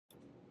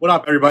What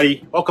up,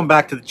 everybody? Welcome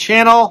back to the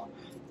channel.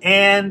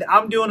 And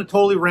I'm doing a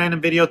totally random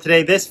video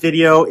today. This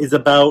video is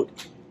about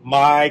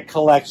my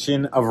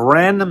collection of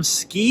random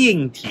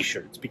skiing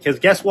t-shirts. Because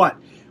guess what?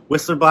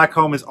 Whistler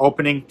Blackcomb is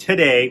opening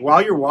today.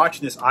 While you're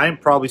watching this, I am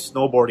probably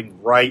snowboarding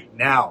right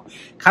now.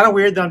 Kind of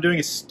weird that I'm doing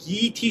a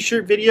ski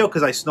t-shirt video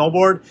because I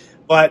snowboard,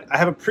 but I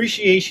have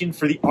appreciation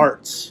for the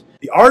arts.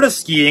 The art of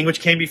skiing, which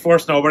came before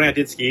snowboarding. I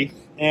did ski.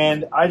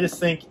 And I just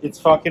think it's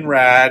fucking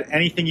rad.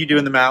 Anything you do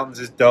in the mountains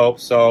is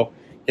dope. So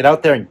get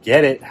out there and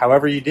get it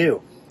however you do.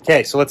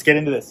 Okay, so let's get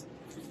into this.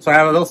 So I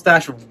have a little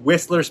stash of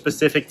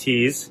Whistler-specific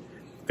tees.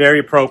 Very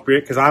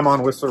appropriate because I'm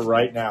on Whistler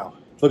right now.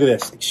 Look at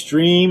this.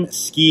 Extreme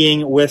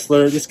Skiing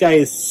Whistler. This guy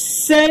is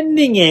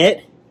sending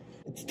it.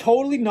 It's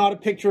totally not a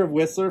picture of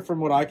Whistler from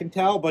what I can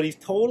tell, but he's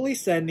totally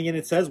sending it.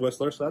 It says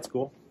Whistler, so that's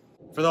cool.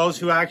 For those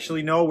who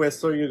actually know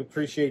Whistler, you'd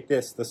appreciate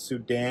this. The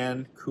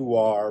Soudan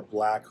Couloir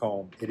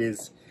Blackcomb. It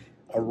is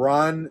a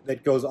run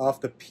that goes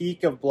off the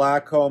peak of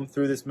Blackcomb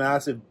through this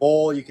massive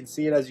bowl. You can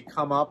see it as you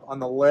come up on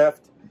the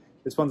lift.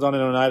 This one's on an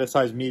Oneida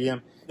size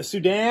medium. The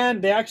Soudan,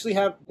 they actually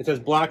have, it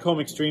says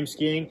Blackcomb Extreme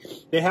Skiing.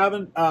 They have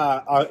an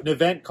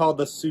event called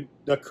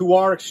the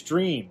Couloir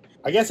Extreme.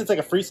 I guess it's like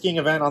a free skiing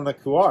event on the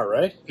Couloir,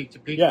 right? Peak to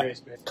peak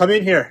race. Man. Come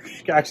in here,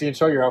 actually, and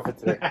show your outfit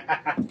today.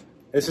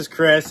 This is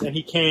Chris, and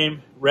he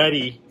came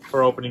ready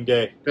for opening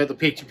day. Got the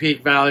Peak to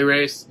Peak Valley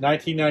race.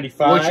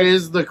 1995. Which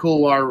is the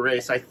Couloir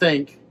race, I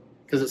think.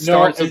 Because it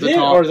starts at the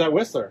top. Or is that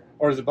Whistler?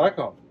 Or is it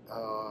Blackcomb?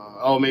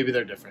 Oh, maybe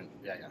they're different.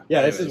 Yeah. Yeah,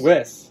 Anyways. this is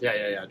Whist.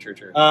 Yeah, true.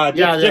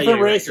 Different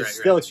races, right.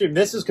 still extreme.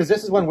 This is because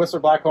this is when Whistler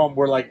Blackcomb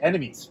were like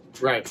enemies.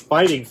 Right.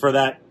 Fighting for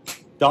that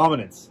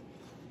dominance.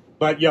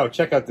 But yo,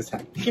 check out this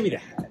hat. Give me the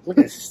hat. Look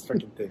at this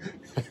freaking thing.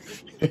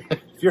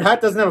 If your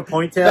hat doesn't have a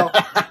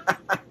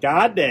ponytail,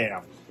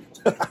 goddamn.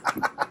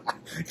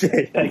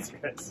 Okay, thanks,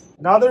 Chris.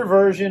 Another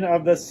version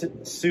of the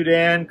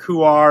Soudan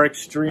Couloir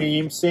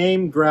Extreme.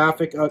 Same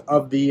graphic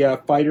of the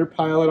fighter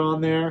pilot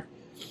on there.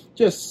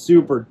 Just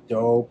super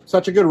dope.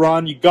 Such a good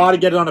run. You got to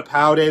get it on a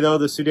POW day, though.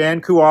 The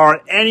Soudan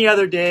Couloir, any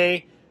other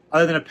day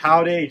other than a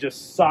POW day, it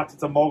just sucks.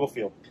 It's a mogul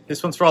field.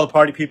 This one's for all the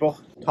party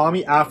people.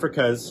 Tommy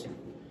Africa's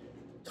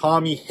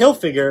Tommy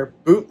Hilfiger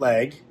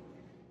bootleg.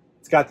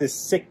 It's got this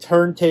sick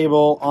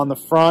turntable on the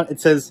front. It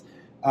says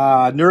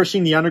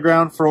nourishing the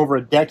underground for over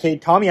a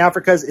decade. Tommy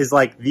Africa's is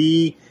like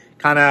the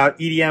kind of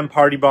EDM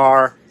party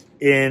bar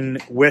in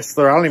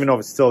Whistler. I don't even know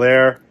if it's still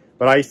there,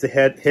 but I used to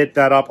hit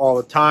that up all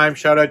the time.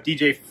 Shout out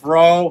DJ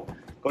Fro.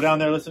 Go down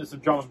there, listen to some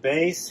drum and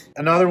bass.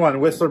 Another one,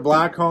 Whistler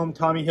Blackcomb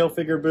Tommy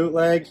Hilfiger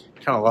bootleg.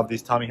 Kind of love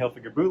these Tommy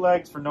Hilfiger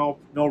bootlegs for no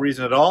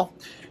reason at all.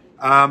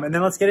 And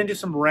then let's get into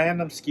some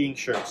random skiing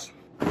shirts.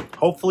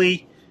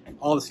 Hopefully,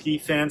 all the ski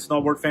fans,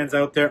 snowboard fans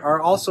out there are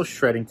also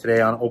shredding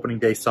today on opening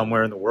day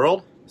somewhere in the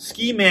world.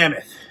 Ski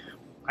Mammoth.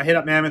 I hit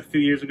up Mammoth a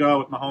few years ago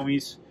with my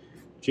homies,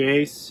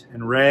 Jace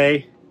and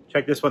Ray.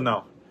 Check this one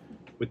though,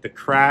 with the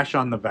crash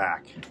on the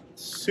back.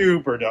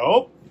 Super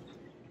dope.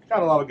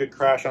 Gotta love a good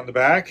crash on the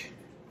back.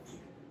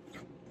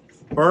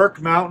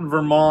 Burke Mountain,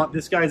 Vermont.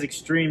 This guy's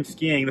extreme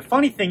skiing. The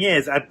funny thing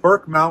is, at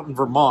Burke Mountain,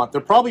 Vermont,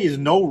 there probably is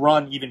no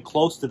run even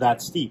close to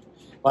that steep.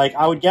 Like,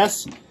 I would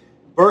guess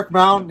Burke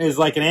Mountain is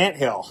like an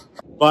anthill.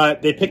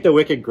 But they picked a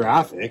wicked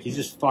graphic. He's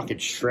just fucking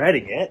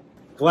shredding it.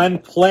 Glenn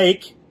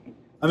Plake.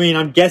 I mean,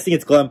 I'm guessing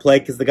it's Glenn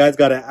Plake because the guy's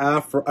got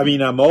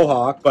a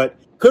mohawk, but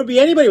could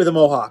be anybody with a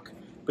mohawk.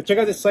 But check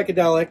out this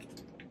psychedelic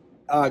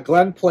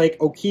Glenn Plake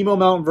Okemo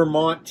Mountain,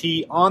 Vermont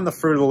tee on the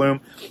Fruit of the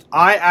Loom.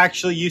 I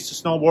actually used to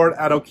snowboard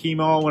at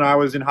Okemo when I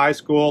was in high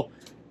school.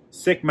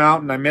 Sick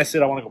mountain. I miss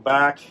it. I want to go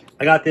back.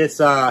 I got this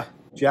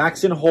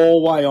Jackson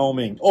Hole,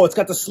 Wyoming. Oh, it's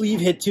got the sleeve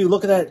hit too.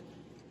 Look at that.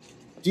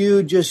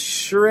 Dude just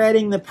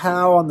shredding the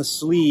POW on the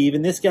sleeve.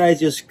 And this guy's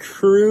just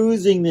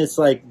cruising this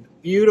like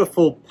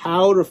beautiful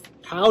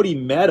pouty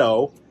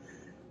meadow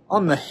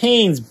on the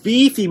Hanes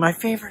Beefy, my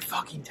favorite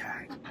fucking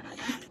tag.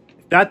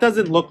 If that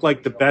doesn't look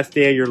like the best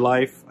day of your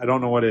life, I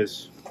don't know what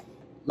is.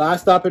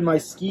 Last up in my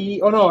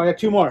ski. Oh no, I got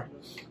two more.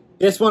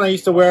 This one I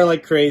used to wear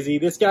like crazy.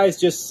 This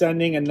guy's just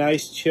sending a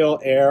nice chill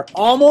air.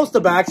 Almost a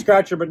back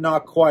scratcher, but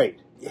not quite.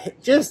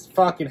 Just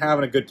fucking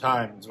having a good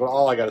time is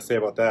all I got to say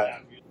about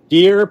that.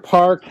 Deer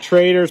Park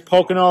Traders,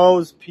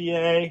 Poconos,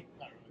 PA.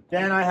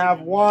 Then I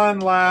have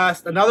one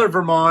last, another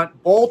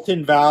Vermont,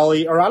 Bolton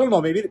Valley, or I don't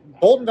know, maybe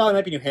Bolton Valley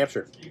might be New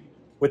Hampshire,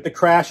 with the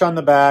crash on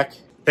the back.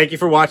 Thank you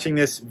for watching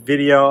this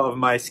video of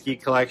my ski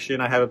collection.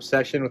 I have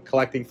obsession with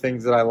collecting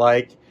things that I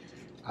like.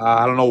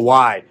 I don't know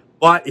why.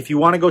 But if you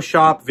want to go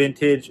shop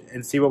vintage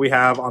and see what we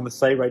have on the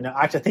site right now,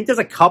 actually, I think there's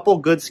a couple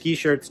good ski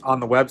shirts on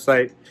the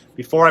website.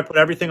 Before I put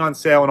everything on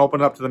sale and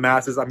open it up to the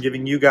masses, I'm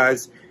giving you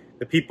guys,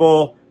 the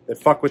people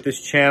that fuck with this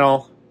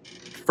channel,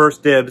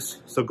 first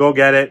dibs. So go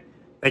get it.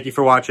 Thank you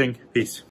for watching. Peace.